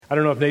I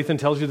don't know if Nathan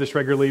tells you this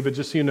regularly, but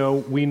just so you know,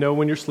 we know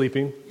when you're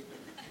sleeping.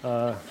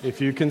 If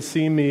you can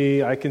see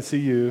me, I can see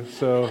you.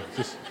 So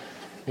just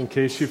in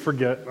case you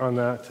forget on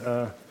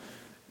that.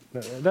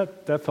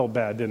 That felt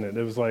bad, didn't it?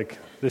 It was like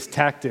this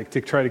tactic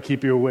to try to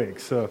keep you awake.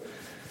 So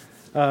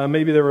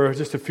maybe there were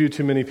just a few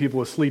too many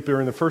people asleep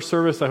during the first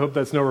service. I hope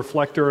that's no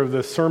reflector of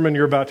the sermon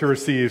you're about to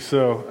receive.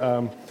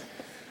 So,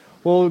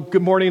 well,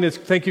 good morning.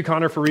 Thank you,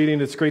 Connor, for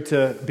reading. It's great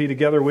to be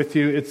together with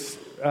you. It's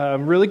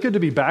really good to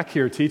be back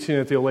here teaching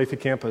at the Olathe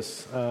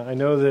campus. I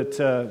know that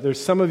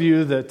there's some of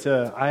you that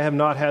I have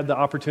not had the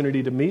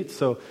opportunity to meet.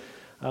 So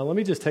let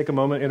me just take a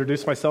moment to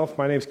introduce myself.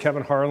 My name is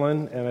Kevin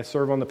Harlan, and I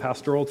serve on the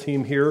pastoral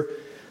team here.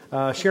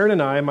 Sharon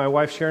and I, my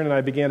wife Sharon and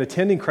I, began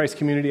attending Christ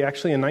Community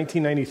actually in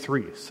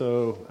 1993,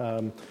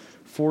 so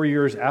 4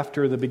 years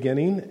after the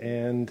beginning,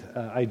 and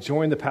I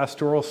joined the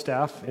pastoral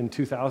staff in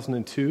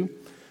 2002.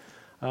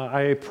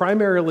 We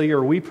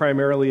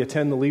primarily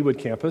attend the Leawood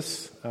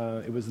campus.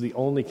 It was the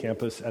only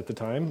campus at the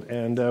time,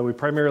 and we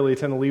primarily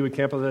attend the Leawood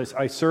campus.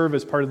 I serve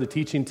as part of the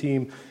teaching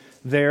team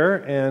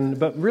there,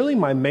 but really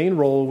my main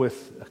role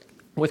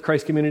with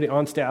Christ Community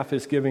on staff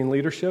is giving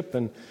leadership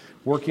and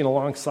working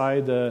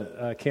alongside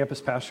the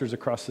campus pastors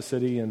across the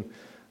city, and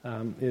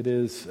it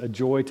is a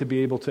joy to be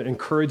able to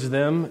encourage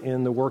them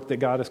in the work that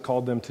God has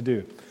called them to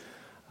do.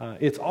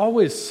 It's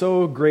always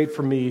so great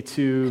for me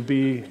to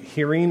be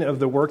hearing of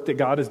the work that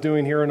God is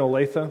doing here in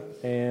Olathe,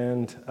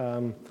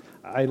 and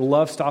I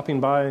love stopping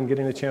by and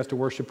getting a chance to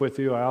worship with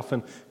you. I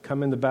often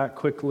come in the back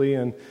quickly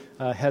and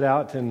head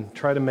out and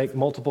try to make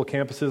multiple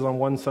campuses on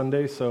one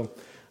Sunday, so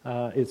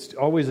it's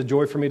always a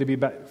joy for me to be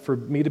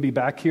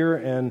back here.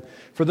 And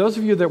for those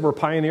of you that were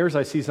pioneers,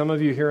 I see some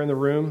of you here in the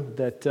room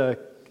that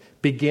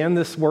began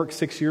this work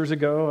 6 years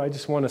ago. I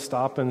just want to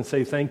stop and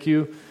say thank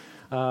you.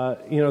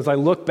 As I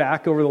look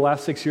back over the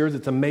last 6 years,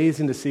 it's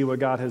amazing to see what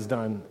God has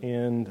done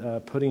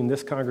in putting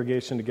this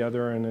congregation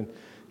together, and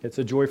it's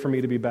a joy for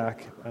me to be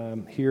back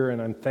here,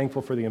 and I'm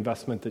thankful for the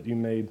investment that you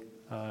made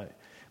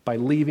by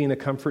leaving a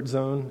comfort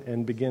zone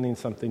and beginning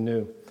something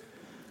new.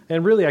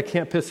 And really, I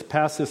can't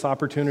pass this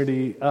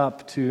opportunity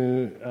up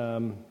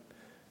and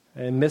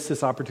miss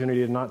this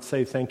opportunity to not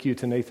say thank you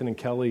to Nathan and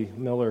Kelly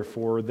Miller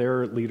for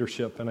their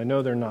leadership. And I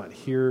know they're not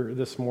here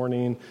this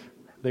morning.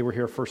 They were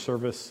here first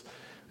service,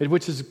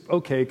 which is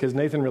okay because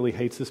Nathan really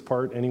hates this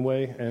part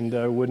anyway and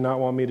would not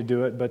want me to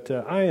do it. But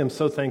I am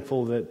so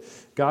thankful that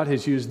God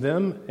has used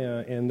them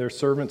and their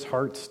servants'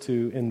 hearts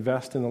to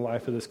invest in the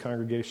life of this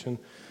congregation.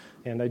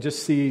 And I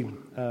just see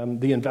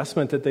the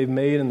investment that they've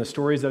made and the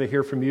stories that I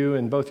hear from you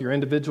in both your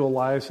individual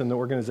lives and the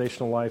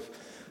organizational life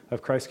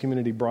of Christ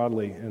Community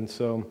broadly. And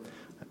so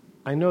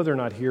I know they're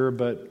not here,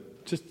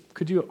 but just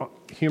could you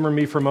humor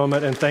me for a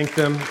moment and thank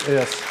them?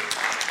 Yes.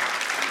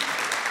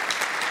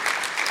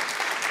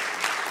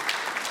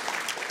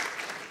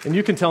 And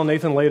you can tell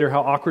Nathan later how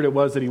awkward it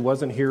was that he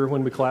wasn't here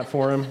when we clapped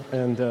for him,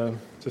 and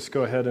just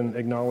go ahead and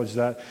acknowledge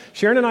that.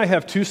 Sharon and I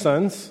have two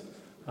sons.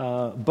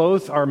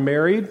 Both are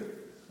married,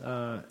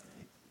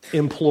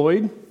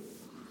 employed,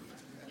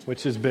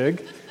 which is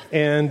big,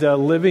 and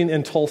living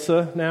in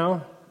Tulsa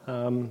now.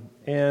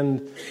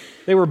 And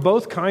they were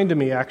both kind to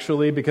me,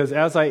 actually, because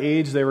as I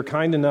aged, they were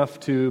kind enough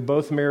to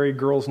both marry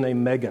girls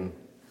named Megan.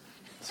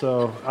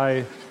 So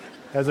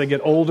as I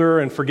get older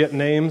and forget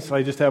names,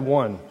 I just have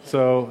one.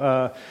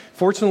 So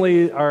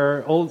fortunately,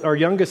 our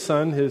youngest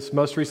son is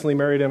most recently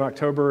married in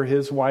October.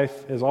 His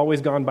wife has always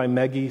gone by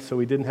Meggie, so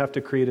we didn't have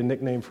to create a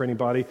nickname for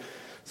anybody.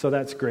 So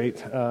that's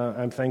great.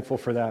 I'm thankful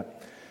for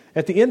that.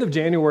 At the end of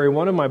January,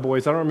 one of my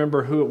boys, I don't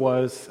remember who it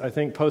was, I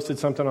think posted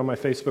something on my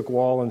Facebook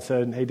wall and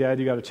said, "Hey, Dad,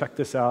 you got to check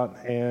this out."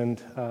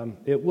 And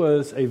it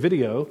was a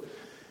video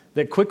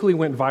that quickly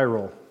went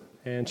viral.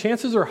 And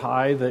chances are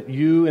high that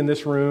you in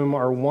this room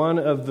are one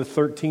of the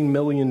 13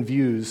 million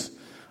views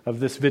of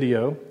this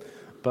video.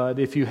 But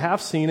if you have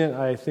seen it,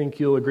 I think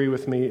you'll agree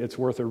with me, it's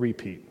worth a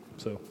repeat.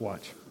 So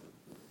watch.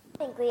 I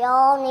think we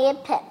all need a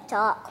pep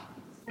talk.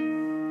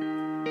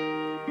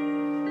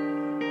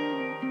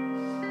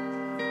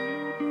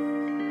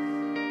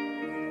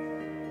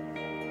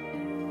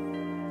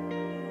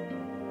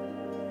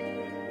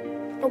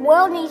 The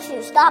world needs you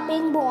to stop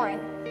being boring.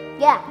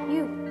 Yeah,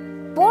 you.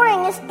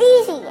 Boring is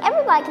easy.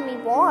 Everybody can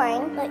be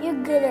boring, but you're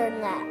gooder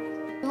than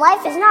that.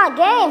 Life is not a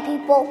game,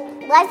 people.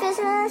 Life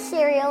isn't a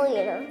cereal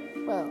either.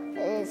 Well,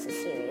 it is a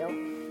cereal.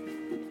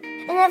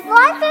 And if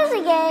life is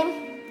a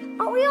game,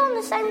 aren't we on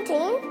the same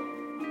team?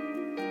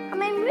 I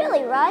mean,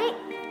 really, right?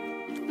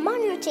 I'm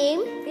on your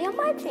team. Be on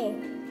my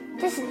team.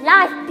 This is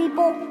life,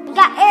 people. You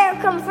got air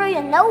coming through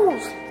your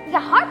nose. You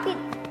got heartbeat.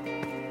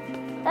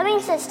 That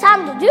means it's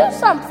time to do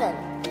something.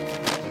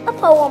 A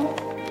poem.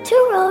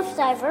 Two roads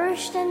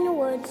diverged in the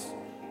woods,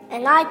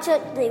 and I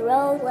took the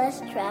road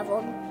less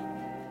traveled.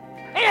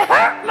 It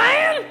hurt,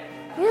 man!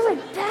 Really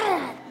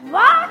bad.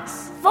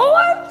 Rocks,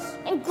 thorns,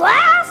 and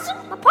glass.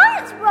 My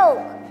parts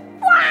broke.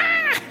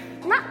 Wah!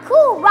 Not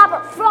cool,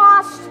 Robert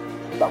Frost.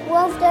 But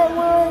what if there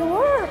really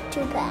were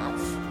two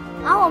paths?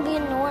 I want to be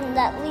the one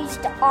that leads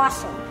to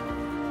awesome.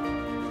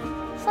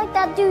 It's like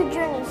that dude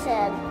Journey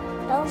said,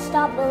 don't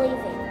stop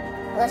believing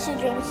unless you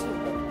dream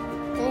stupid.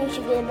 then you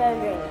should get a better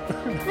dream.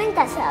 I think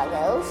that's how it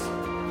goes.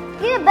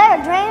 Get a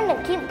better dream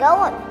and keep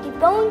going. Keep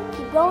going,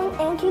 keep going,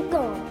 and keep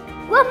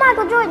going. Will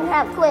Michael Jordan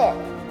have quit?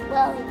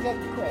 Well, he did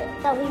quit.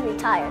 No, he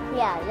retired.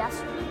 Yeah,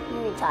 yes, he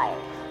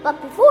retired.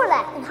 But before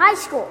that, in high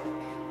school,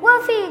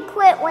 what if he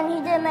quit when he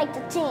didn't make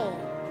the team?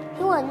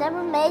 He would have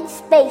never made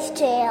Space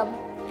Jam.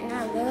 And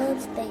I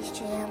love Space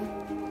Jam.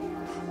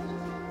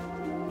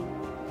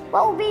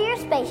 What will be your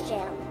Space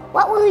Jam?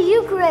 What will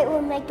you create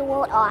will make the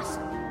world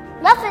awesome?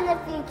 Nothing if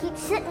you keep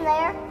sitting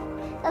there.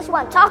 That's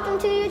why I'm talking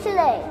to you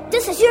today.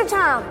 This is your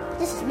time.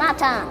 This is my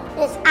time.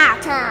 It's our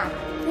time.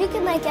 We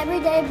can make every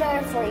day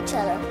better for each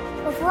other.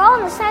 If we're all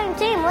on the same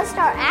team, let's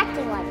start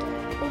acting like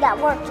it. We got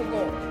work to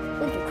do.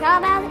 We can cry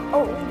about it,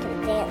 or we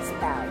can dance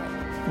about it.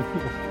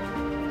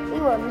 We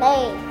were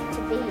made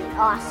to be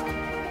awesome.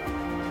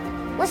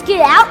 Let's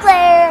get out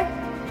there.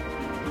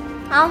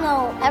 I don't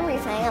know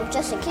everything. I'm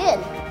just a kid.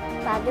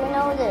 But I do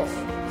know this.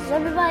 It's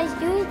everybody's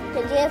duty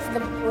to give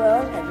the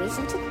world a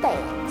reason to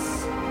dance.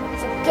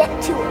 So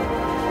get to it.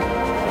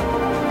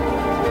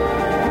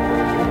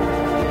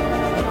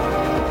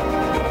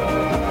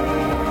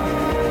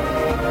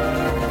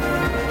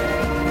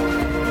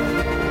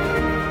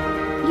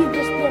 You've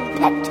just been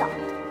pep talked.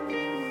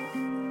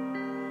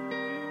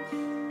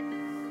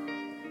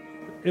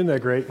 Isn't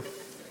that great?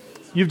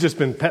 You've just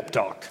been pep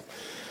talked.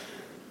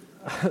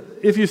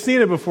 If you've seen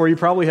it before, you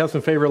probably have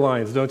some favorite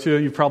lines, don't you?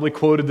 You've probably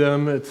quoted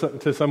them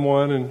to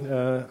someone,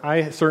 and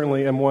I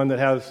certainly am one that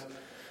has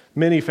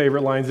many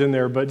favorite lines in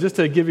there. But just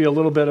to give you a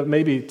little bit of,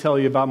 maybe tell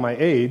you about my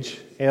age,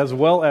 as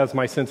well as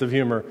my sense of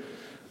humor,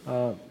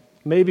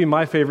 maybe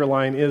my favorite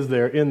line is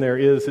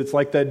it's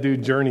like that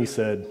dude Journey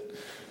said,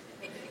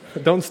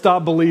 "Don't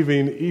stop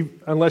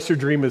believing unless your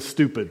dream is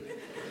stupid."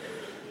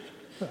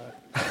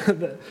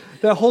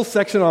 That whole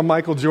section on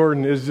Michael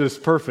Jordan is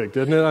just perfect,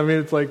 isn't it? I mean,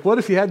 it's like, what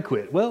if he had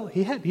quit? Well,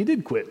 he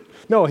did quit.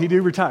 No, he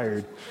did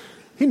retired.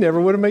 He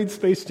never would have made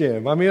Space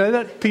Jam. I mean,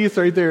 that piece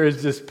right there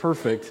is just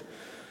perfect.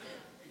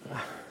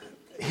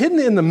 Hidden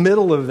in the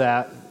middle of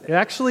that,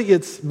 actually,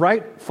 it's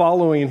right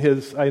following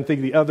his, I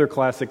think, the other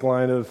classic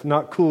line of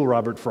 "Not cool,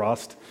 Robert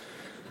Frost,"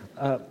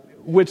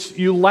 which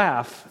you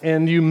laugh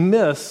and you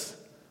miss,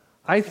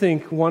 I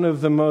think, one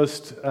of the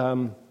most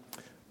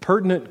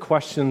pertinent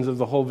questions of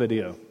the whole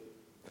video.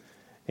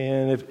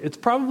 And it's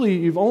probably,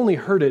 you've only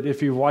heard it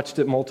if you've watched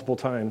it multiple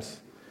times.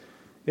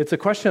 It's a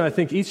question I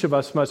think each of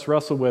us must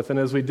wrestle with. And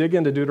as we dig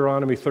into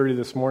Deuteronomy 30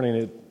 this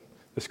morning,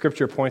 the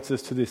scripture points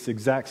us to this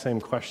exact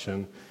same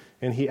question.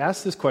 And he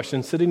asks this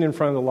question sitting in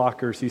front of the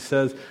lockers. He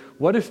says,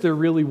 what if there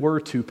really were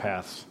two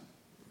paths?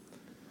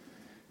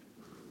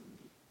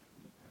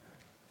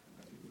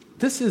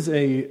 This is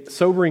a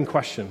sobering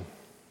question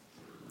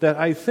that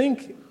I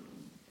think,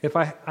 if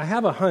I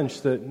have a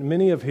hunch that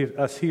many of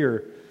us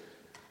here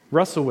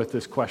wrestle with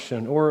this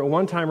question, or at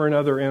one time or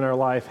another in our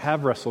life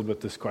have wrestled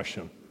with this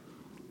question.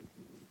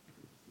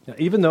 Now,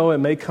 even though it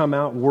may come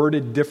out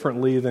worded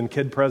differently than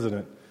Kid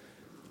President,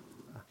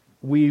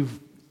 we've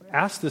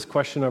asked this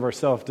question of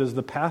ourselves: does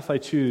the path I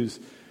choose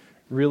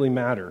really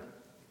matter?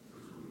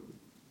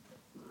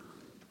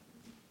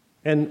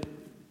 And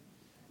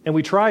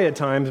we try at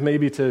times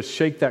maybe to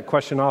shake that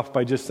question off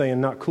by just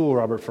saying, "Not cool,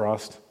 Robert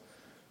Frost."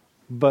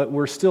 But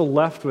we're still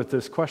left with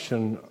this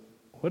question: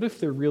 what if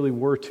there really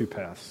were two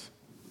paths?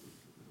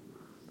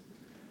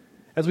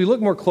 As we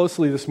look more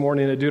closely this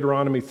morning at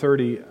Deuteronomy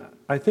 30,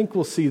 I think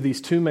we'll see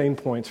these two main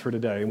points for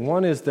today.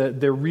 One is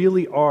that there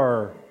really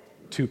are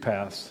two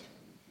paths.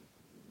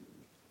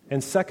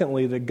 And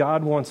secondly, that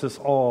God wants us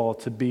all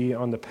to be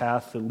on the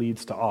path that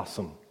leads to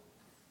awesome.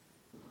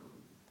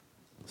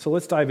 So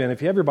let's dive in.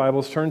 If you have your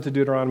Bibles, turn to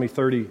Deuteronomy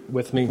 30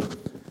 with me.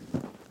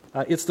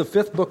 It's the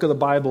fifth book of the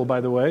Bible,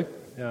 by the way,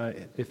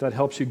 if that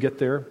helps you get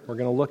there. We're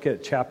going to look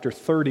at chapter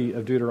 30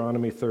 of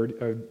Deuteronomy.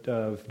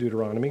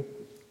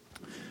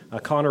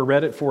 Connor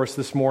read it for us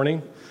this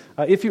morning.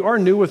 If you are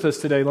new with us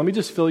today, let me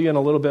just fill you in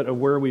a little bit of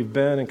where we've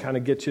been and kind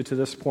of get you to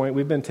this point.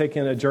 We've been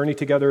taking a journey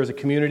together as a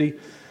community,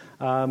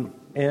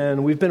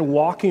 and we've been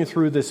walking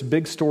through this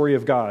big story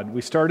of God.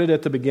 We started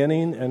at the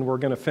beginning, and we're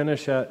going to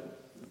finish at,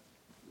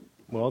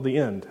 well, the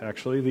end,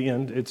 actually, the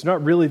end. It's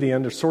not really the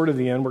end, or sort of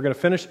the end. We're going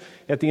to finish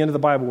at the end of the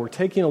Bible. We're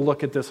taking a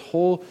look at this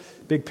whole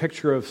big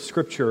picture of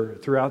Scripture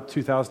throughout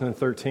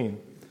 2013.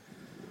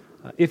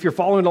 If you're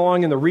following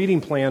along in the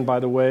reading plan, by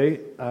the way,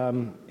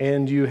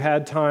 and you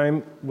had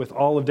time with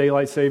all of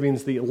daylight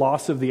savings, the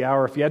loss of the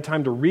hour, if you had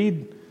time to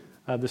read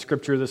the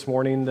scripture this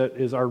morning that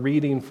is our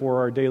reading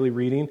for our daily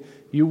reading,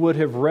 you would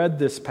have read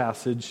this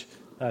passage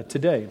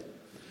today.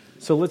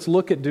 So let's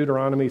look at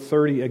Deuteronomy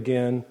 30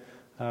 again.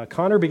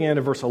 Connor began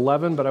at verse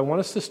 11, but I want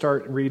us to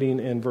start reading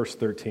in verse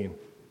 13.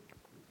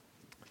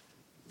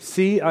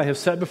 See, I have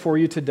set before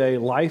you today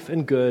life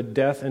and good,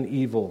 death and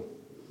evil.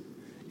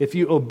 If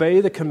you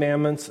obey the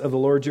commandments of the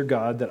Lord your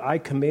God that I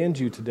command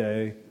you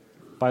today,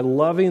 by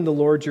loving the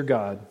Lord your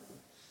God,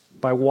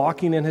 by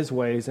walking in his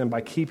ways, and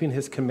by keeping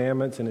his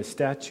commandments and his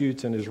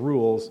statutes and his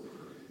rules,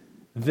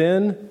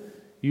 then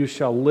you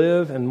shall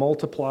live and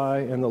multiply,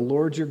 and the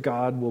Lord your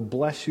God will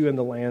bless you in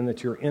the land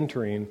that you're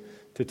entering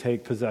to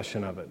take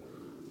possession of it.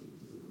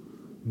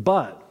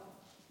 But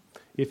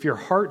if your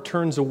heart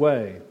turns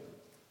away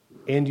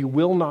and you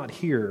will not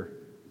hear,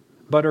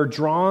 but are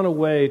drawn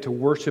away to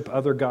worship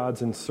other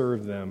gods and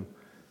serve them,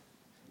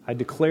 I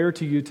declare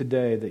to you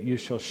today that you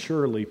shall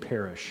surely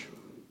perish.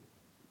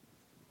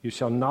 You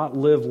shall not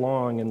live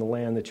long in the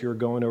land that you are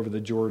going over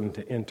the Jordan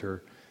to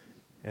enter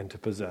and to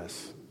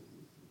possess.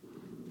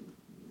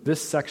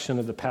 This section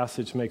of the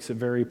passage makes it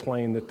very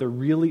plain that there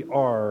really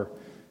are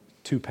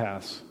two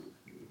paths.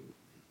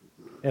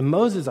 And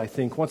Moses, I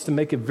think, wants to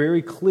make it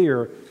very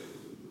clear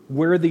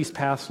where these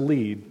paths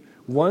lead.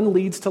 One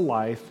leads to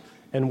life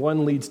and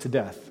one leads to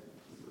death.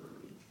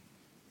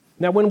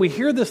 Now, when we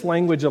hear this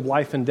language of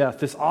life and death,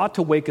 this ought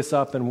to wake us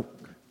up and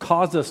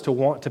cause us to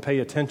want to pay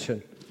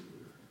attention.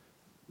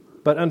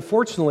 But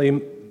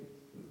unfortunately,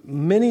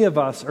 many of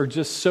us are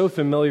just so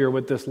familiar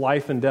with this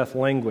life and death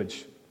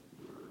language.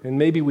 And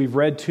maybe we've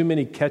read too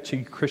many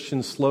catchy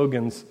Christian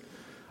slogans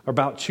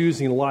about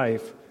choosing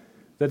life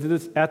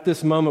that at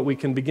this moment we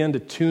can begin to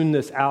tune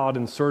this out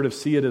and sort of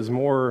see it as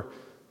more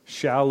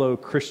shallow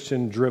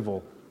Christian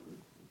drivel.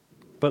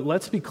 But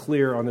let's be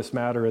clear on this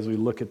matter as we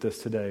look at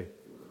this today.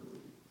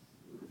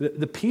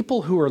 The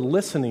people who are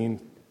listening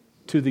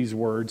to these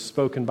words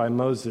spoken by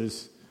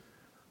Moses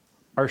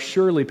are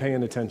surely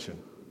paying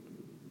attention.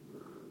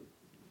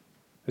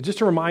 Just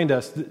to remind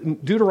us,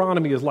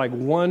 Deuteronomy is like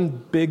one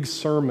big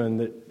sermon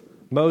that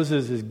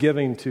Moses is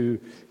giving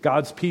to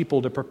God's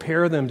people to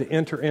prepare them to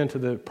enter into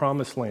the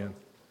promised land.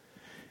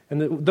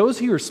 And those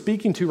he is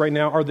speaking to right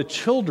now are the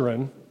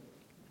children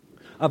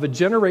of a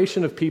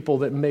generation of people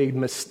that made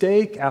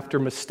mistake after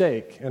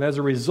mistake. And as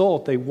a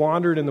result, they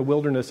wandered in the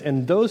wilderness,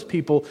 and those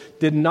people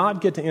did not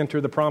get to enter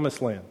the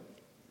promised land.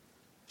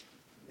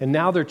 And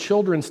now their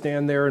children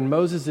stand there, and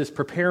Moses is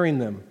preparing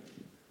them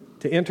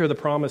to enter the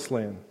promised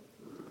land.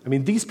 I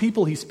mean, these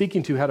people he's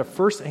speaking to had a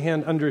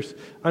first-hand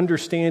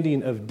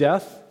understanding of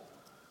death,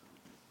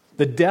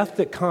 the death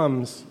that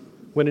comes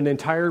when an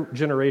entire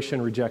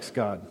generation rejects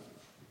God.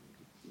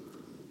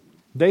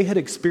 They had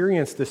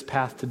experienced this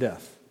path to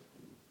death.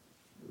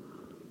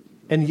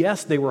 And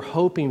yes, they were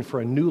hoping for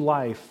a new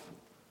life,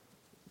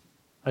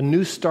 a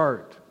new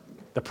start,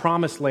 the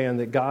promised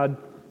land that God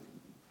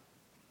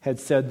had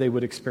said they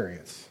would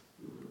experience.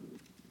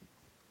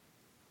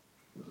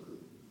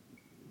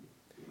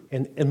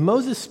 And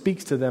Moses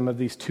speaks to them of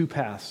these two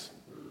paths.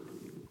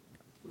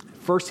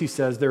 First, he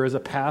says there is a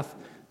path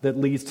that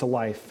leads to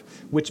life,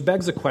 which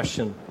begs a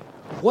question.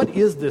 What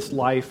is this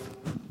life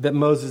that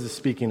Moses is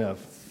speaking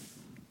of?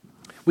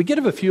 We get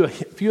a few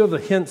of the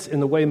hints in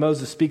the way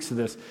Moses speaks of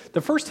this. The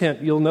first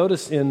hint you'll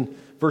notice in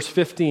verse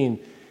 15,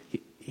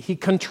 he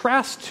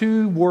contrasts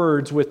two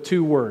words with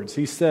two words.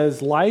 He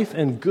says life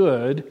and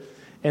good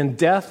and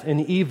death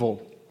and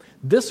evil.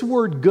 This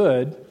word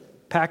good,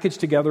 packaged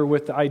together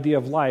with the idea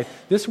of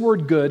life, this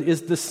word good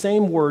is the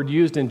same word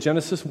used in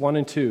Genesis 1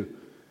 and 2.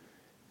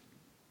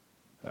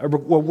 A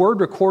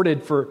word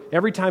recorded for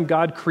every time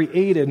God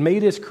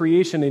made his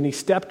creation, and he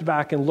stepped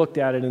back and looked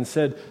at it and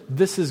said,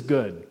 this is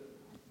good.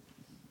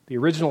 The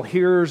original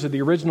hearers or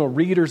the original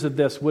readers of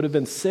this would have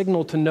been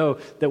signaled to know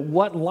that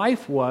what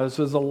life was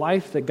a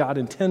life that God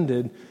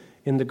intended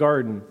in the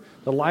garden,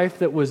 the life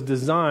that was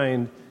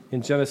designed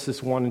in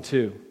Genesis 1 and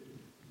 2.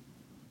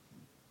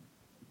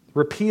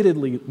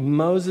 Repeatedly,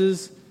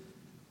 Moses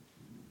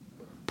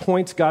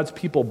points God's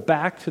people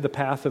back to the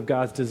path of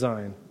God's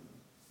design.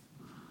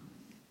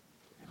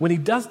 When he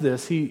does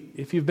this,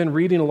 if you've been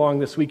reading along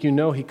this week, you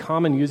know he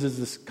commonly uses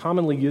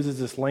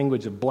this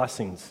language of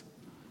blessings.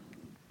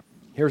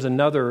 Here's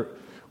another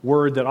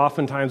word that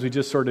oftentimes we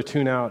just sort of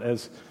tune out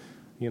as,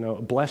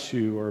 bless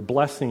you or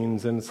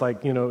blessings, and it's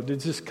like, it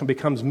just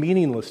becomes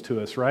meaningless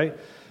to us, right?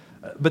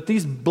 But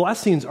these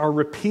blessings are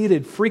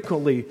repeated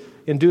frequently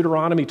in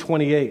Deuteronomy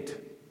 28.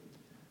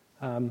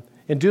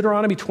 In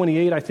Deuteronomy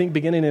 28, I think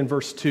beginning in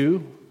verse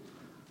 2,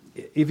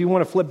 if you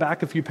want to flip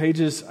back a few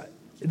pages,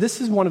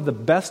 this is one of the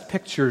best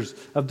pictures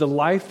of the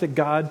life that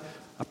God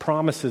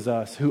promises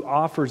us, who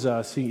offers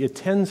us, he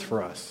intends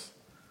for us.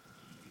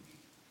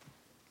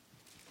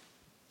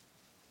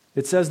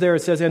 It says,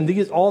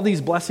 and all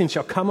these blessings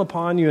shall come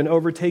upon you and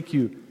overtake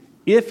you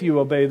if you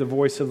obey the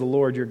voice of the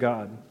Lord your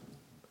God.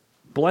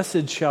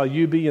 Blessed shall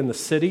you be in the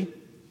city,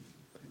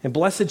 and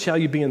blessed shall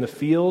you be in the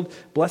field.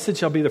 Blessed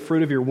shall be the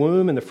fruit of your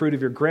womb, and the fruit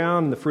of your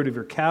ground, and the fruit of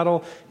your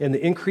cattle, and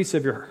the increase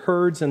of your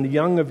herds, and the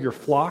young of your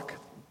flock.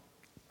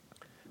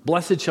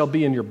 Blessed shall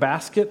be in your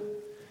basket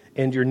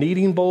and your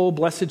kneading bowl.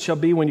 Blessed shall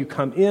be when you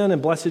come in,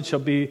 and blessed shall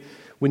be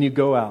when you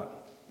go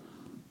out.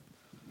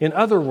 In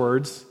other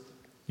words,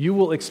 you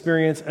will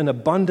experience an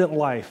abundant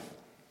life,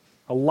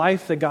 a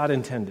life that God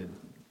intended.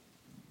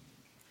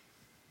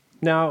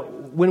 Now,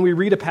 when we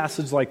read a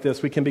passage like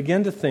this, we can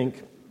begin to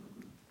think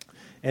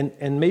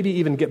and maybe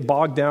even get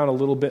bogged down a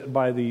little bit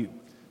by the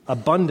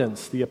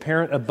abundance, the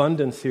apparent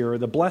abundance here, or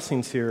the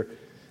blessings here,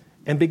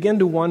 and begin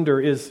to wonder,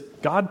 is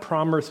God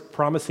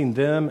promising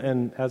them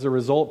and as a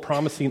result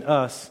promising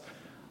us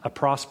a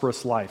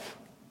prosperous life?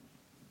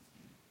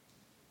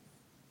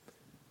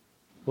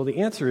 Well, the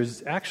answer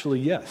is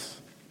actually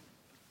yes.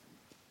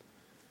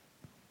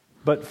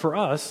 But for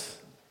us,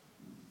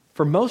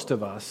 For most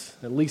of us,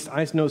 at least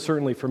I know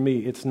certainly for me,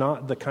 it's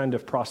not the kind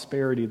of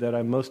prosperity that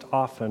I most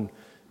often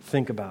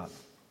think about.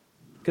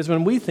 Because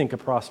when we think of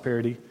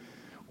prosperity,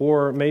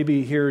 or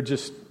maybe here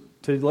just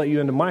to let you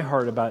into my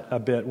heart about a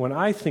bit, when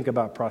I think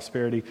about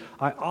prosperity,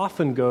 I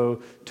often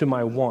go to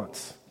my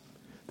wants,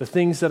 the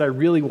things that I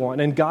really want,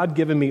 and God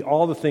giving me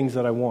all the things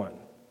that I want.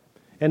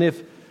 And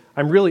if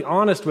I'm really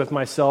honest with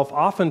myself,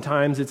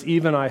 oftentimes it's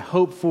even I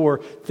hope for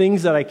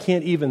things that I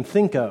can't even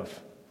think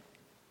of.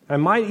 I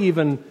might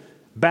even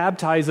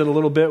baptize it a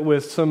little bit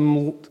with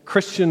some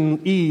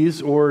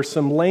Christianese or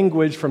some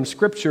language from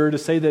Scripture to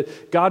say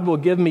that God will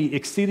give me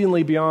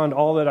exceedingly beyond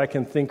all that I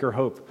can think or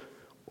hope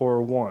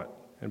or want.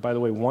 And by the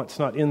way, want's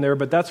not in there,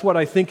 but that's what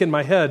I think in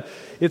my head.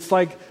 It's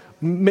like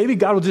maybe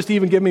God will just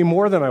even give me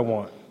more than I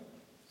want.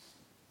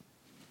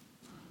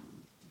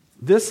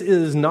 This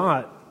is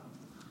not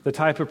the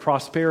type of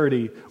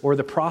prosperity or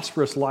the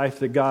prosperous life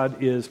that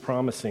God is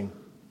promising.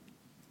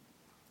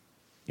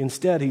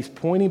 Instead, he's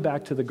pointing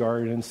back to the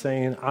garden and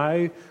saying,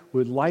 I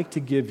would like to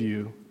give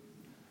you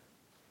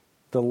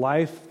the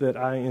life that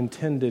I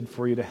intended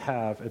for you to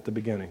have at the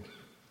beginning.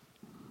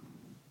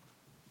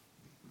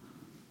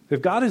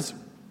 If God is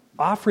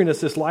offering us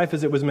this life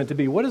as it was meant to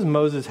be, what does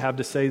Moses have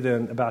to say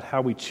then about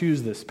how we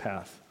choose this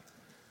path?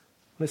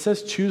 When it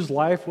says choose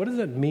life, what does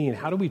that mean?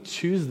 How do we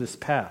choose this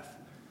path?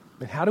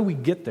 And how do we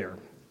get there?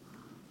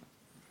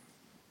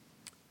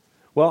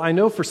 Well, I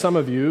know for some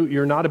of you,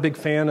 you're not a big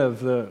fan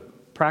of the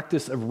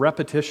practice of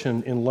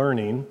repetition in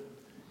learning.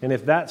 And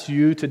if that's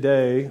you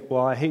today,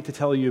 well, I hate to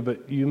tell you,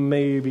 but you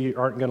maybe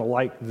aren't going to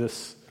like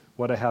this,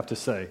 what I have to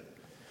say.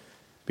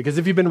 Because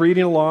if you've been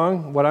reading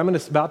along, what I'm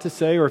about to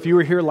say, or if you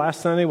were here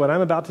last Sunday, what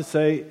I'm about to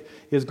say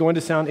is going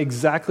to sound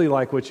exactly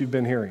like what you've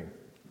been hearing.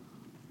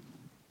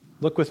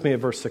 Look with me at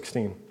verse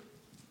 16.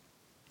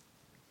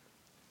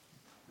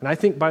 And I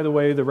think, by the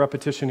way, the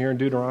repetition here in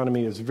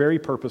Deuteronomy is very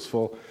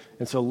purposeful.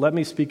 And so let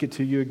me speak it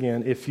to you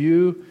again.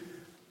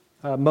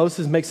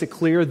 Moses makes it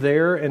clear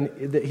there,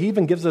 and he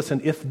even gives us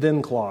an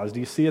if-then clause. Do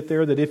you see it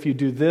there? That if you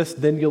do this,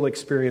 then you'll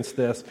experience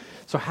this.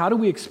 So how do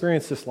we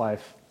experience this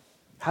life?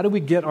 How do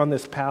we get on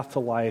this path to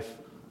life?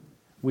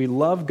 We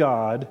love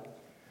God,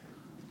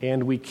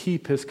 and we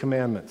keep his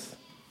commandments.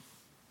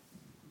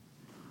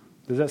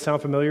 Does that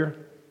sound familiar?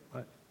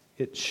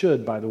 It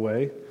should, by the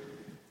way.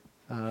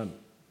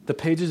 The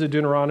pages of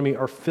Deuteronomy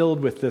are filled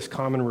with this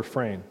common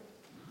refrain.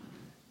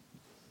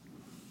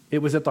 It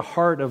was at the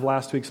heart of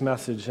last week's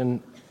message.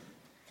 And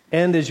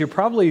as you're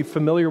probably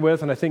familiar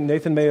with, and I think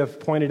Nathan may have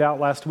pointed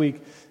out last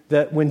week,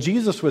 that when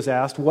Jesus was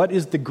asked, what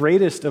is the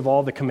greatest of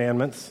all the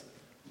commandments?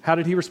 How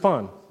did he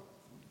respond?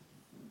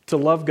 To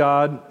love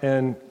God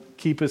and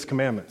keep his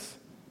commandments.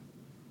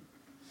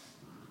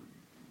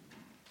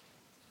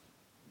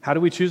 How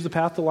do we choose the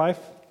path to life?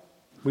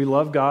 We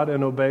love God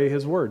and obey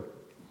his word.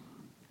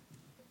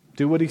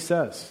 Do what he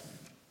says.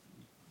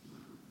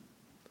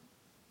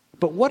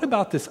 But what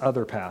about this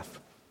other path?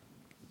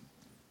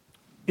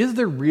 Is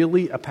there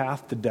really a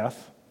path to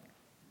death?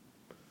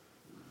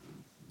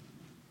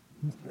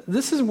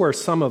 This is where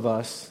some of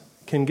us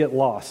can get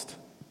lost,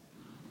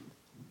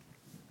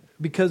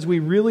 because we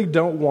really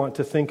don't want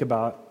to think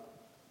about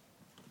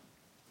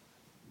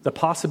the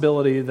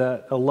possibility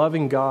that a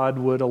loving God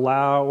would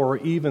allow or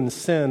even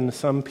send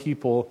some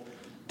people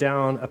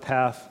down a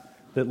path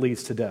that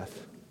leads to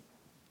death.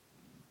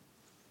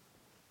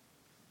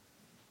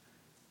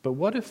 But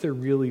what if there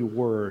really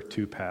were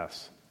two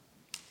paths?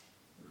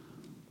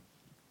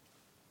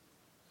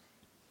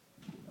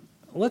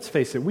 Let's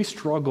face it, we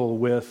struggle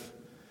with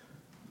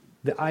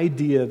the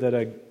idea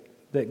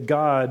that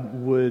God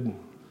would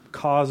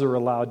cause or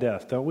allow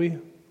death, don't we? I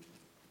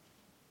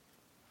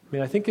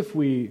mean, I think if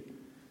we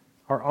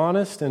are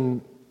honest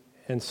and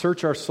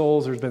search our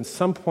souls, there's been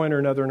some point or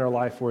another in our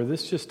life where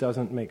this just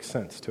doesn't make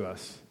sense to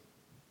us.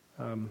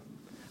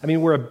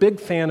 We're a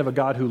big fan of a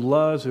God who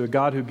loves, a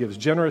God who gives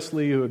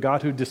generously, a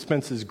God who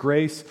dispenses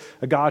grace,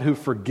 a God who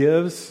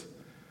forgives.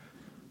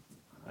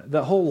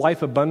 The whole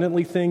life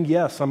abundantly thing,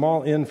 yes, I'm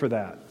all in for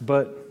that.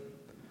 But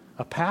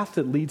a path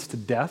that leads to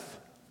death?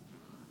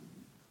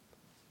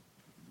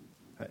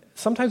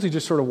 Sometimes we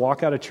just sort of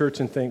walk out of church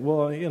and think,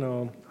 well,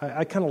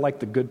 I kind of like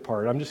the good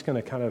part. I'm just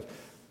going to kind of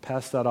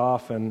pass that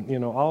off and,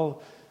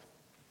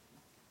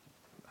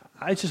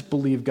 I just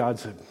believe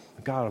God's a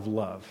God of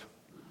love.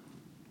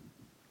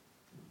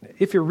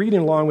 If you're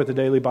reading along with the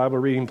daily Bible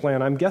reading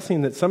plan, I'm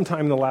guessing that sometime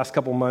in the last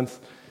couple months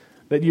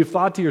that you've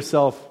thought to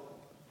yourself,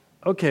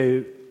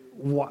 okay,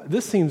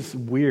 this seems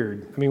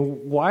weird.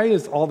 Why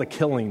is all the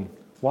killing?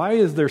 Why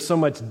is there so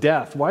much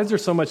death? Why is there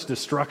so much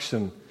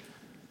destruction?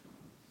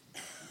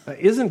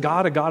 Isn't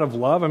God a God of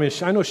love?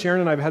 I know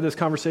Sharon and I have had this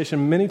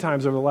conversation many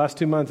times over the last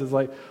 2 months. It's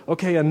like,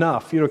 okay,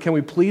 enough. Can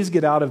we please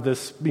get out of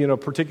this,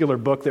 particular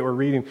book that we're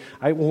reading?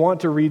 I want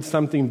to read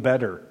something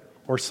better,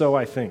 or so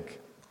I think.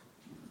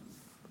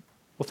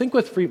 Well,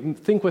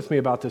 think with me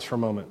about this for a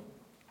moment.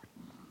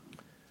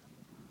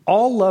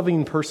 All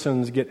loving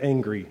persons get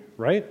angry,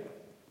 right?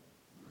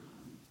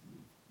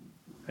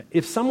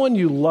 If someone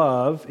you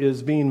love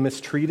is being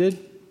mistreated,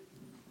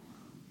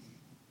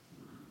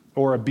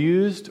 or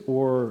abused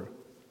or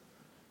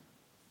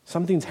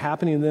something's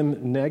happening to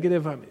them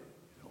negative,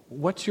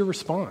 what's your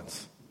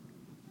response?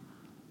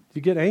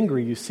 You get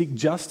angry, you seek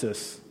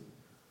justice,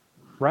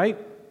 right?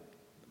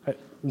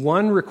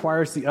 One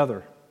requires the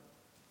other.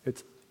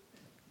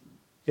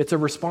 It's a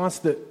response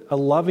that a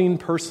loving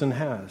person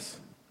has.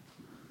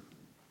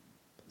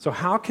 So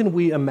how can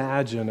we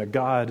imagine a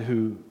God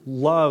who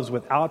loves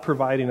without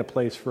providing a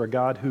place for a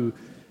God who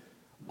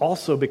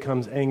also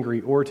becomes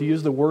angry, or to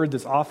use the word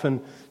that's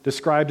often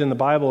described in the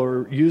Bible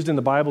or used in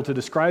the Bible to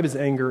describe his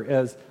anger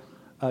as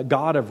a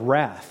God of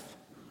wrath?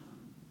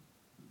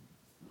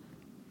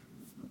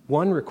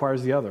 One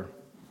requires the other.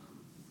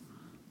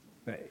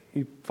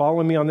 You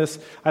following me on this?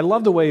 I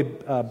love the way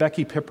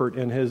Becky Pippert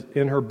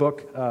in her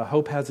book,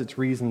 Hope Has Its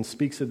Reasons,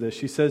 speaks of this.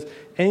 She says,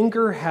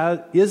 anger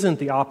isn't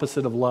the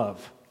opposite of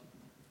love.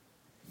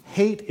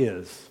 Hate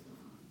is.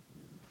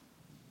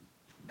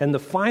 And the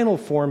final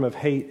form of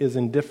hate is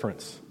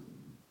indifference.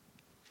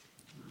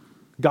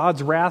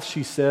 God's wrath,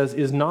 she says,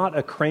 is not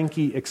a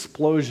cranky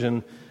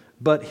explosion,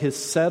 but his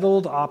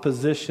settled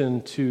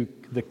opposition to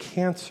the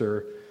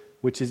cancer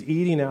which is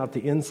eating out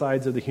the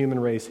insides of the human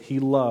race he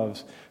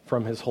loves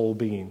from his whole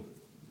being.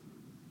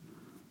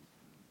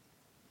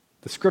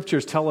 The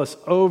scriptures tell us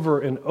over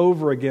and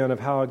over again of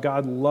how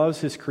God loves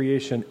his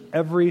creation,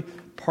 every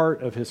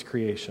part of his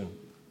creation.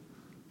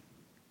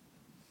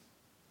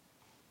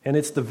 And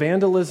it's the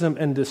vandalism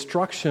and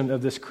destruction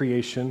of this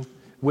creation,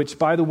 which,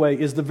 by the way,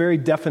 is the very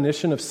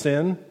definition of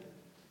sin.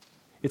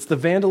 It's the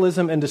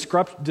vandalism and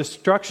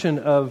destruction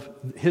of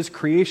his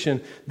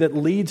creation that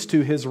leads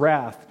to his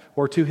wrath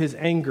or to his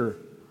anger.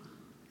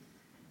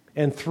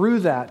 And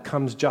through that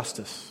comes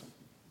justice.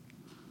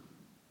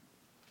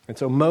 And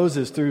so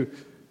Moses, through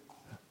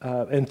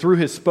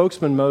his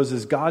spokesman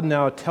Moses, God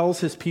now tells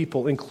his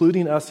people,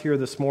 including us here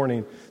this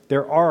morning,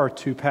 there are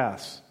two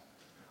paths.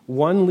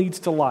 One leads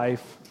to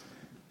life,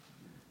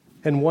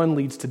 and one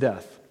leads to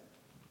death.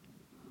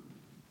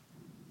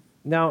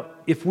 Now,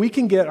 if we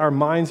can get our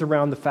minds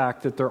around the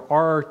fact that there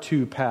are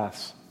two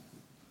paths,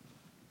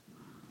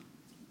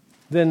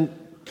 then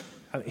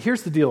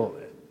here's the deal.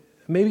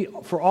 Maybe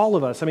for all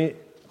of us,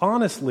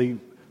 honestly,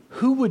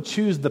 who would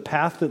choose the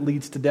path that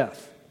leads to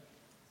death?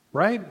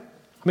 Right?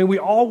 We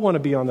all want to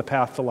be on the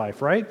path to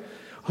life, right?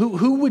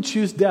 Who would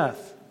choose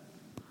death?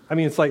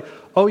 It's like,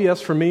 oh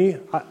yes, for me,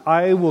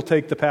 I will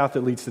take the path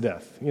that leads to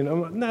death.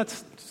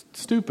 That's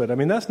stupid.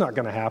 That's not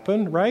going to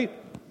happen, right?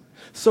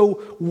 So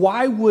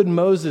why would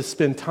Moses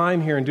spend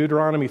time here in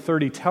Deuteronomy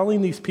 30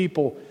 telling these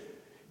people,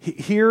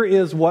 here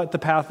is what the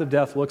path of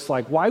death looks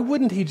like? Why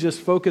wouldn't he just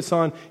focus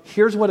on,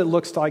 here's what it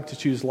looks like to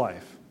choose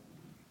life?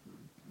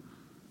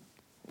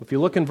 If you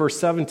look in verse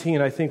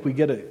 17, I think we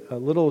get a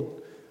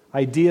little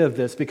idea of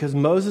this, because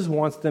Moses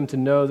wants them to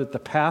know that the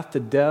path to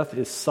death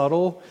is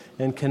subtle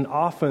and can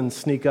often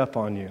sneak up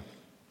on you.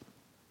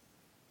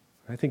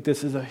 I think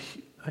this is a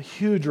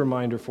huge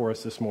reminder for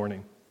us this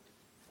morning.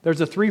 There's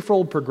a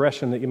threefold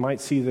progression that you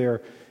might see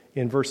there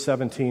in verse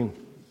 17.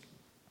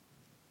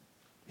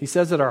 He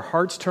says that our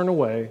hearts turn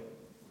away,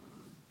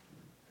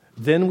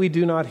 then we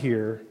do not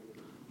hear,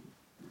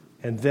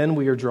 and then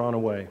we are drawn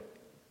away.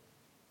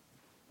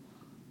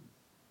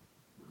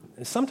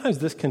 And sometimes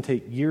this can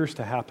take years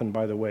to happen,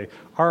 by the way.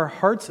 Our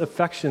heart's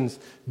affections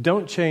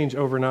don't change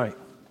overnight.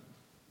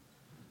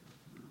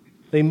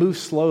 They move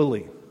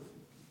slowly.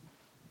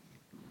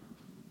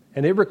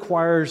 And it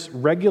requires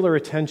regular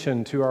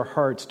attention to our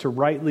hearts to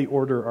rightly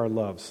order our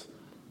loves.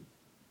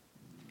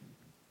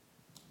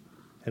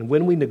 And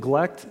when we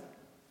neglect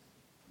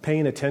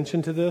paying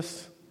attention to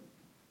this,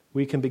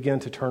 we can begin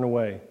to turn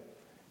away.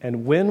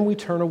 And when we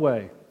turn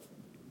away,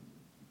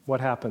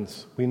 what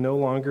happens? We no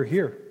longer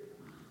hear.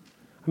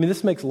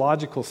 This makes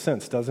logical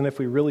sense, doesn't it, if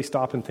we really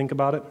stop and think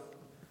about it?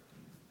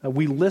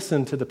 We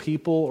listen to the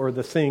people or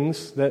the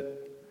things that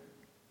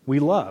we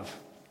love,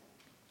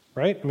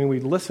 right? We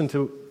listen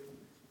to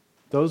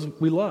those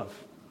we love.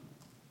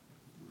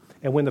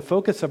 And when the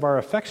focus of our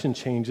affection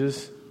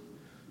changes,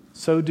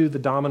 so do the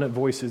dominant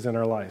voices in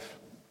our life.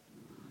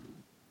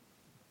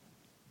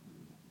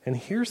 And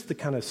here's the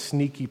kind of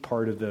sneaky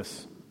part of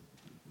this,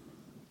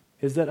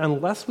 is that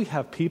unless we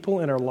have people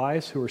in our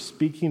lives who are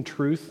speaking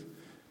truth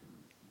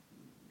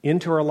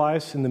into our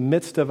lives in the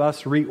midst of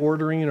us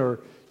reordering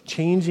or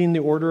changing the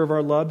order of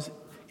our loves,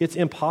 it's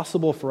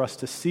impossible for us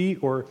to see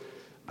or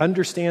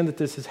understand that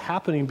this is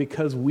happening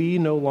because we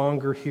no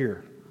longer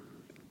hear.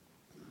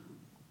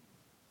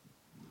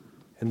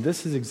 And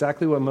this is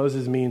exactly what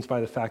Moses means by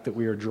the fact that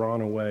we are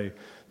drawn away.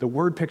 The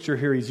word picture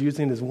here he's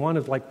using is one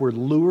of like we're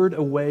lured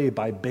away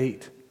by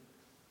bait.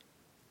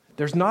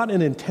 There's not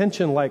an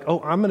intention like, oh,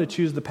 I'm going to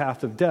choose the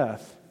path of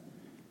death.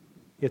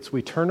 It's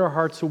we turn our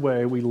hearts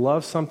away, we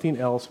love something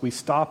else, we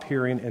stop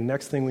hearing, and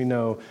next thing we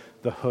know,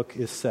 the hook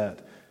is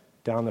set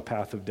down the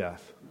path of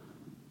death.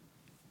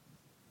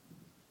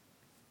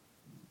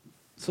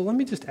 So let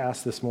me just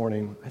ask this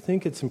morning, I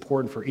think it's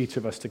important for each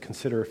of us to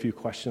consider a few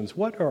questions.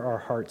 What are our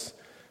hearts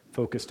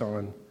focused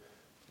on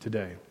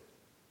today?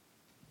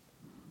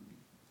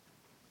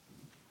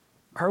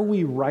 Are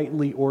we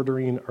rightly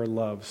ordering our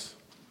loves?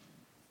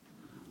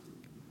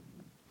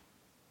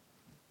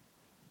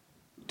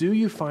 Do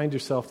you find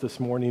yourself this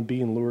morning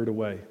being lured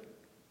away?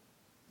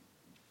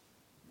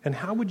 And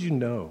how would you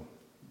know?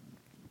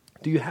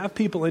 Do you have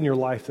people in your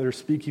life that are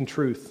speaking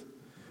truth,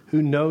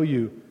 who know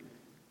you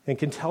and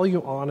can tell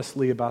you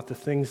honestly about the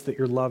things that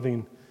you're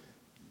loving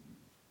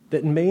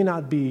that may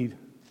not be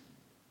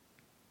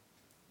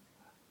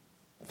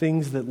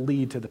things that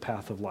lead to the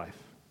path of life?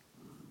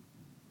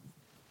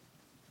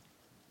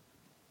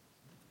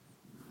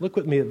 Look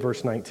with me at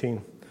verse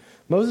 19.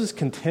 Moses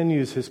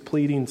continues his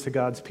pleadings to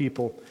God's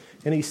people,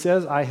 and he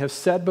says, I have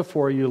set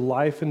before you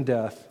life and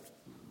death,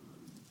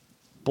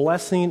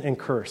 blessing and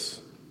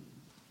curse.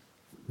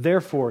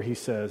 Therefore, he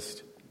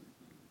says,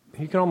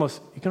 you can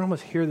almost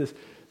hear this,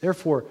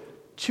 therefore,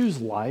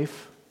 choose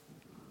life,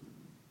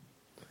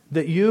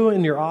 that you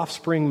and your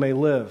offspring may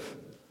live,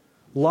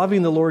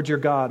 loving the Lord your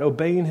God,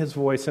 obeying his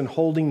voice and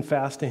holding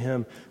fast to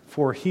him,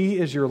 for he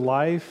is your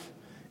life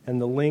and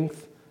the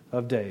length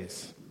of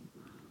days.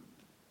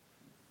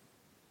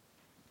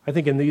 I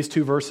think in these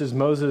two verses,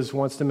 Moses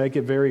wants to make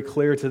it very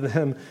clear to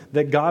them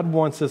that God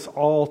wants us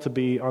all to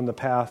be on the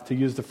path, to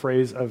use the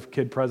phrase of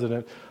Kid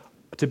President,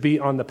 to be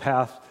on the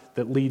path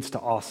that leads to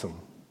awesome.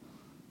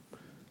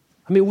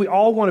 I mean, we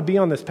all want to be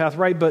on this path,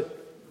 right?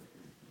 But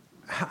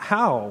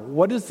how?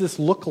 What does this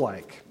look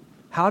like?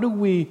 How do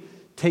we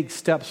take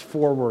steps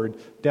forward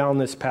down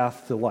this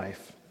path to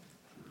life?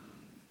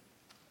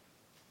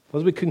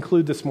 As we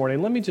conclude this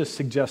morning, let me just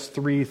suggest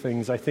three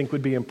things I think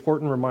would be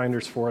important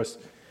reminders for us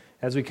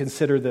as we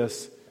consider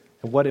this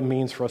and what it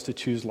means for us to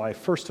choose life.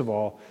 First of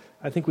all,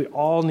 I think we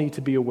all need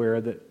to be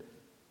aware that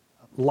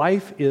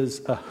life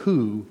is a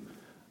who,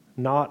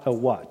 not a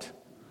what.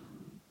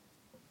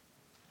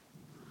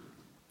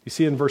 You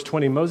see in verse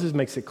 20, Moses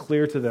makes it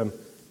clear to them.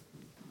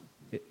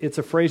 It's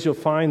a phrase you'll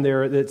find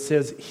there that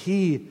says,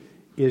 he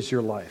is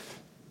your life.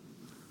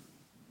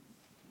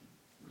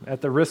 At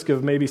the risk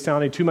of maybe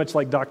sounding too much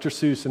like Dr.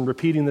 Seuss and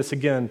repeating this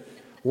again,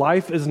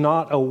 life is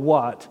not a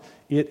what,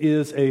 it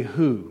is a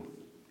who.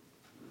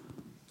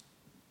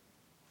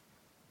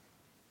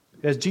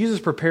 As Jesus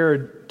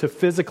prepared to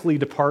physically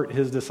depart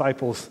his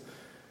disciples,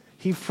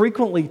 he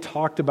frequently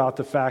talked about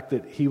the fact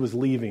that he was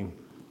leaving.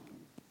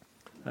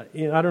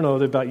 I don't know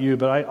about you,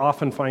 but I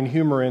often find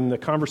humor in the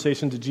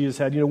conversations that Jesus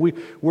had.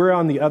 We're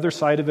on the other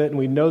side of it, and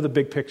we know the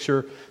big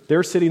picture.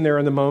 They're sitting there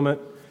in the moment,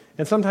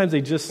 and sometimes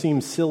they just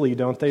seem silly,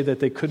 don't they,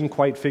 that they couldn't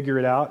quite figure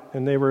it out,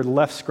 and they were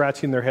left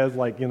scratching their heads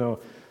like,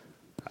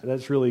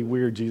 that's really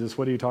weird, Jesus.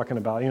 What are you talking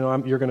about?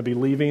 You're going to be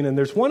leaving. And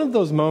there's one of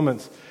those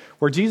moments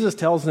where Jesus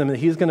tells them that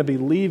he's going to be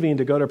leaving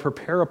to go to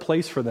prepare a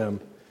place for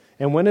them.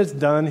 And when it's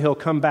done, he'll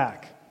come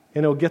back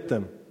and he'll get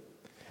them.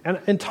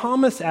 And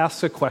Thomas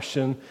asks a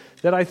question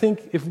that I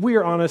think, if we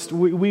are honest,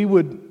 we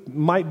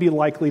might be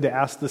likely to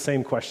ask the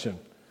same question.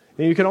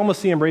 And you can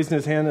almost see him raising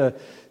his hand,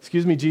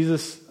 excuse me,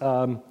 Jesus,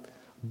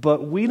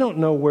 but we don't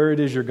know where it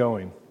is you're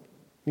going.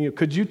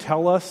 Could you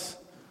tell us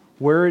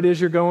where it is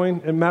you're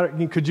going?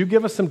 Could you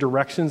give us some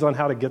directions on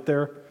how to get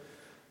there?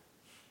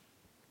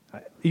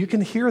 You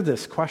can hear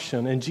this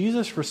question, and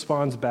Jesus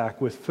responds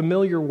back with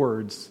familiar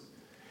words,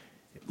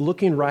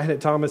 looking right at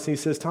Thomas, and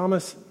he says,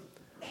 Thomas,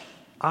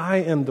 I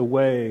am the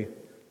way,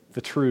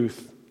 the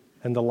truth,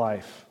 and the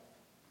life.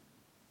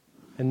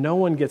 And no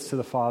one gets to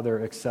the Father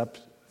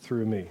except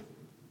through me.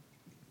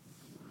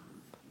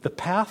 The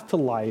path to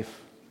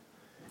life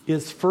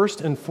is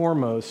first and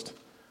foremost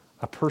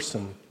a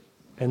person,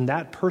 and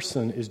that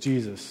person is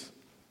Jesus.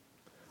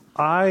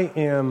 I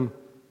am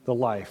the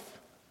life,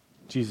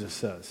 Jesus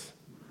says.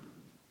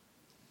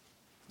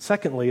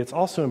 Secondly, it's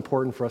also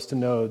important for us to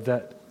know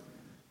that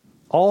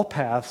all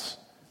paths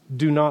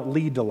do not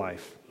lead to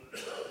life.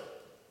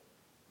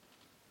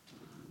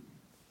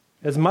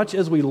 As much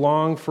as we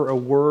long for a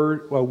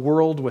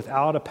world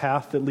without a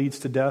path that leads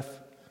to death,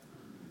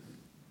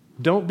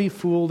 don't be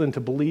fooled into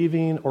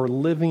believing or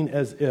living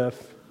as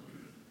if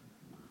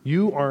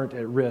you aren't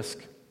at risk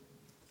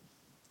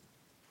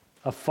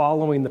of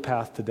following the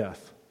path to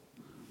death.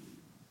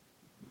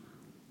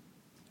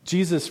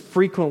 Jesus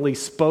frequently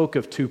spoke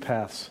of two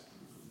paths.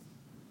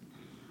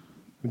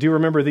 Do you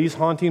remember these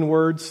haunting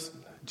words?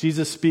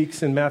 Jesus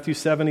speaks in Matthew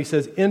 7. He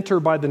says,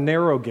 enter by the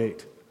narrow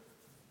gate.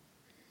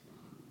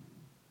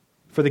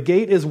 For the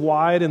gate is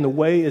wide and the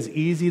way is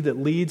easy that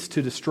leads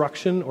to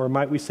destruction, or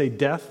might we say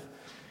death,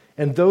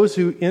 and those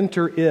who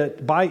enter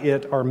it by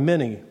it are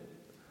many.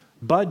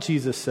 But,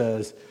 Jesus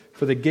says,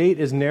 for the gate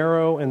is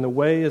narrow and the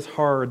way is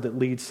hard that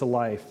leads to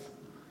life,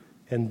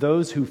 and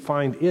those who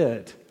find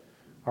it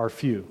are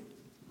few.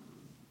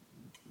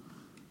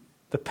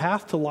 The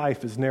path to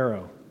life is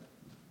narrow,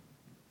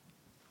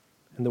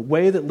 and the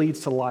way that leads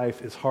to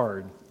life is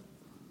hard.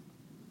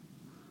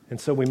 And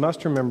so we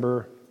must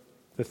remember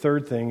the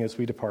third thing as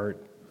we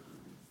depart,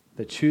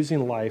 that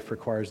choosing life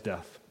requires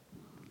death.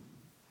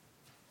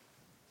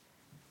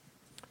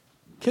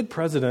 Kid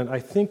President, I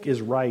think,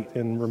 is right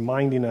in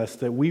reminding us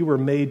that we were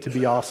made to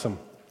be awesome.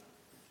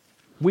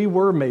 We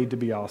were made to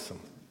be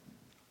awesome.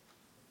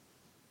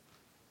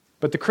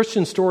 But the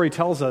Christian story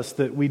tells us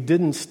that we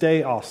didn't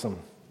stay awesome.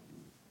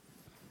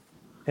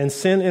 And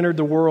sin entered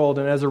the world,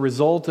 and as a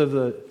result of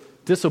the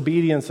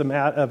disobedience of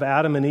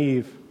Adam and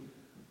Eve,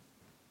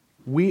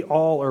 we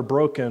all are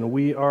broken.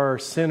 We are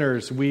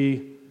sinners.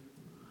 We're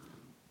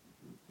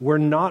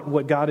not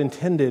what God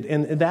intended.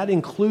 And that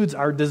includes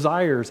our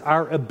desires,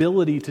 our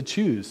ability to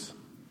choose.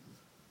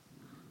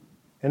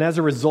 And as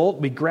a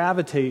result, we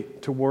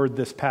gravitate toward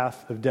this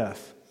path of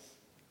death.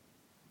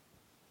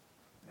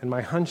 And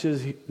my hunch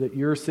is that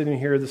you're sitting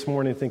here this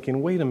morning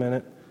thinking, wait a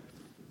minute,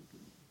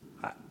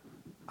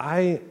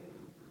 I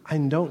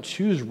don't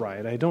choose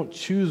right. I don't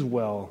choose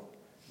well.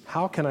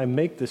 How can I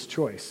make this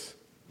choice?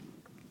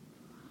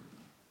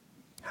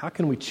 How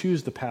can we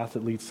choose the path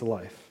that leads to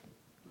life?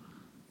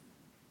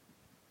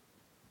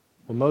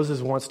 Well,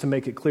 Moses wants to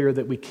make it clear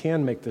that we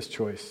can make this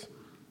choice.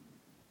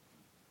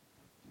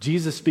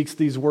 Jesus speaks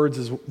these words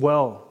as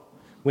well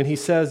when he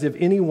says, if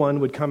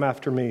anyone would come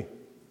after me,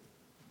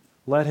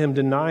 let him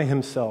deny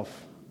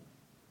himself,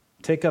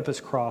 take up his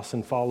cross,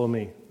 and follow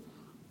me.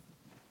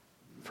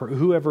 For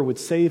whoever would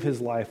save his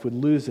life would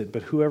lose it,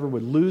 but whoever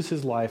would lose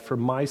his life for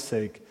my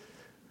sake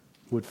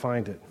would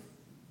find it.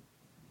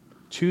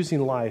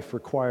 Choosing life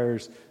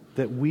requires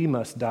that we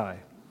must die.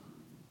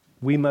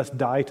 We must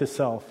die to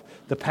self.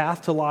 The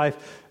path to life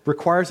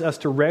requires us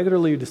to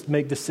regularly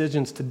make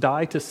decisions to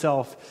die to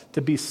self,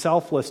 to be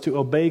selfless, to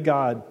obey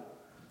God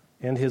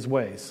and his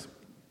ways.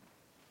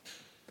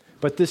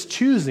 But this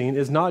choosing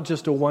is not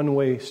just a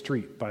one-way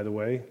street, by the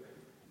way.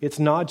 It's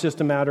not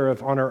just a matter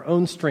of on our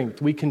own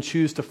strength we can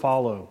choose to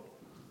follow.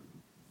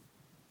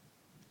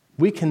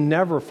 We can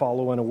never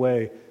follow in a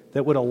way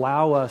that would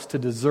allow us to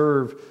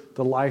deserve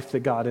the life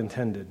that God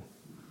intended.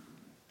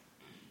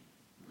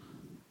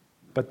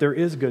 But there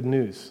is good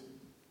news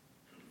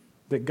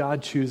that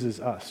God chooses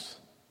us.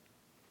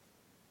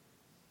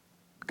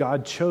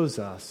 God chose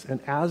us, and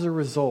as a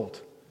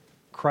result,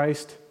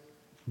 Christ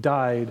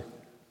died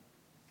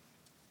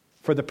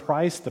for the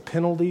price, the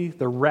penalty,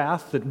 the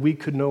wrath that we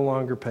could no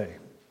longer pay.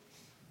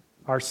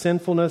 Our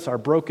sinfulness, our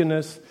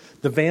brokenness,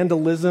 the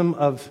vandalism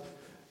of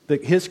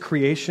his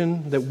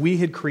creation that we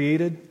had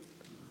created,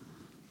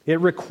 it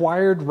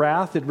required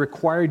wrath, it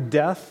required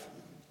death,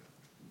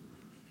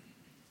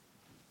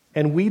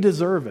 and we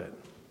deserve it.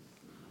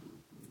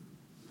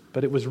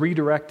 But it was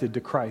redirected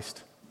to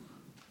Christ,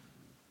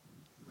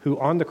 who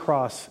on the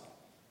cross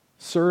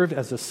served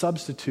as a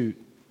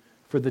substitute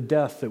for the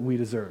death that we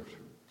deserved.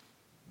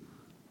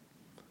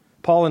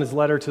 Paul, in his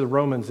letter to the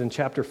Romans in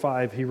chapter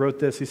 5, he wrote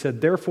this. He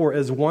said, therefore,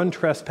 as one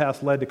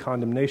trespass led to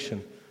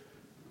condemnation,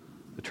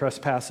 the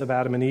trespass of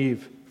Adam and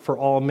Eve for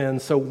all men,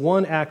 so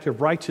one act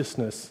of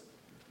righteousness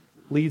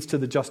leads to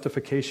the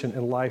justification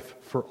and life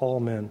for all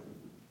men.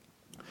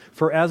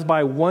 For as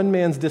by one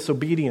man's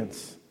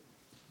disobedience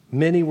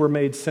many were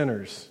made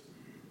sinners,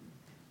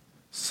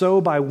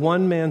 so by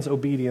one man's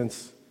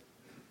obedience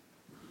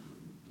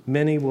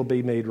many will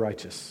be made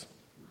righteous.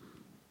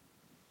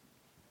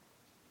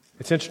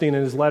 It's interesting,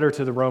 in his letter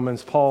to the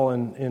Romans, Paul,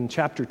 in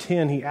chapter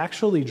 10, he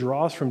actually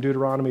draws from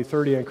Deuteronomy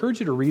 30. I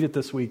encourage you to read it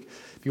this week.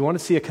 If you want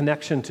to see a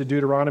connection to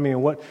Deuteronomy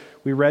and what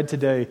we read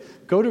today,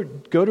 go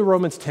to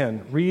Romans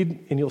 10.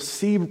 Read, and you'll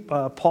see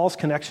Paul's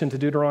connection to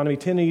Deuteronomy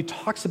 10. And he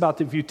talks about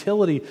the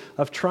futility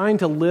of trying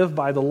to live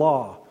by the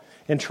law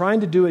and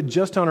trying to do it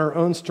just on our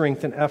own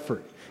strength and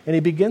effort. And he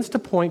begins to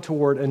point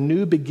toward a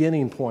new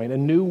beginning point, a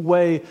new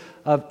way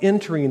of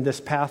entering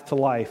this path to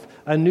life,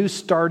 a new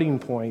starting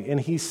point. And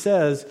he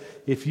says,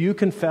 if you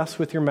confess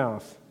with your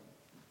mouth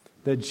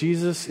that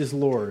Jesus is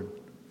Lord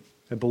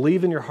and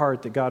believe in your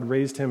heart that God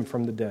raised him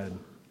from the dead,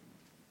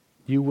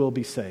 you will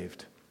be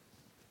saved.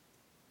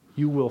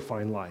 You will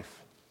find life.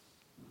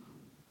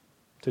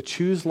 To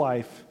choose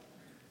life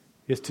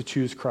is to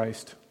choose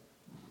Christ.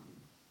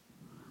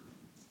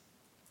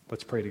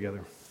 Let's pray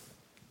together.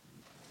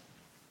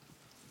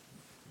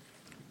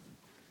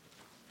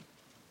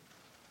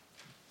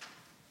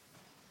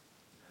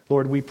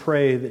 Lord, we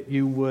pray that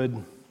you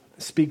would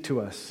speak to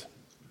us.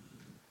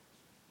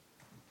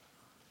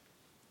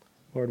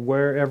 Lord,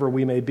 wherever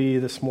we may be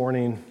this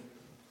morning,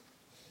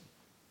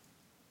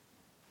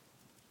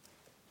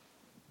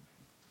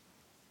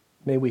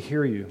 may we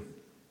hear you.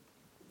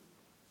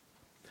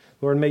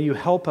 Lord, may you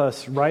help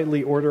us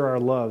rightly order our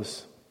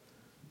loves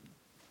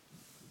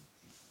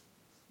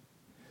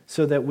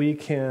so that we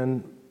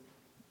can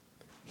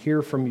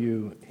hear from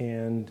you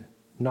and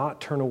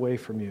not turn away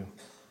from you.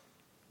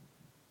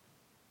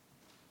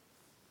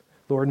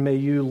 Lord, may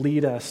you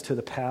lead us to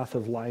the path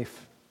of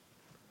life.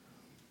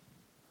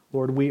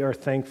 Lord, we are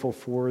thankful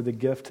for the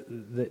gift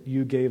that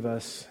you gave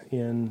us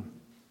in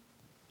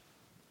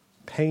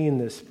paying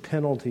this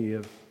penalty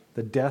of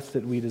the death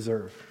that we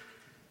deserve.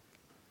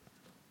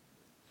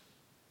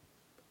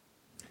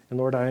 And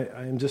Lord, I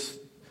am just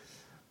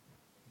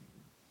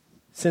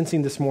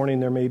sensing this morning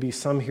there may be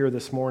some here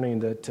this morning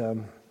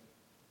that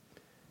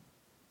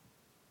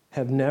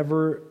have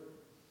never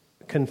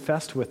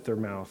confessed with their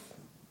mouth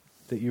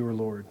that you are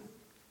Lord,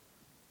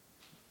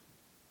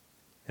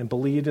 and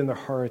believed in their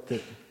heart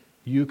that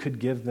you could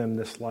give them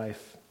this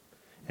life,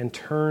 and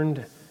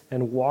turned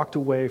and walked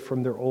away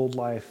from their old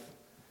life,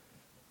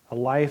 a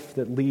life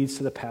that leads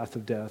to the path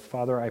of death.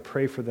 Father, I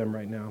pray for them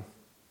right now.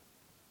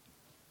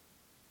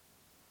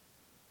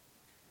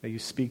 May you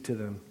speak to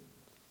them.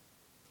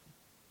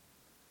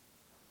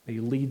 May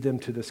you lead them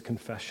to this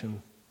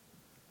confession.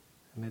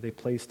 And may they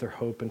place their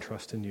hope and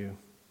trust in you.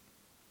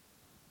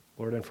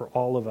 Lord, and for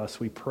all of us,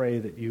 we pray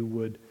that you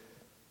would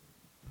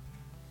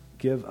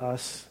give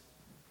us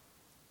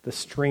the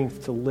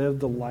strength to live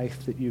the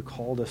life that you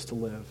called us to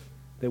live,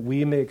 that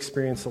we may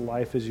experience the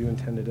life as you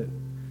intended it.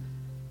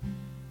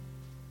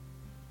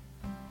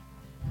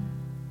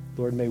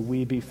 Lord, may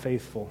we be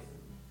faithful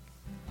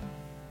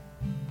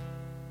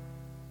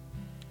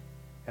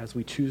as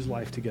we choose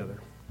life together.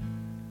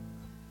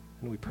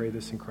 And we pray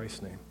this in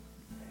Christ's name.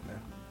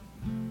 Amen.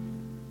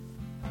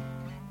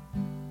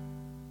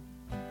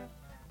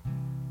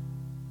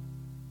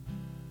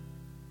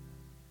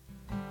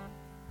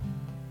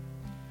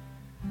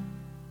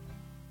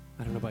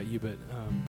 I don't know about you, but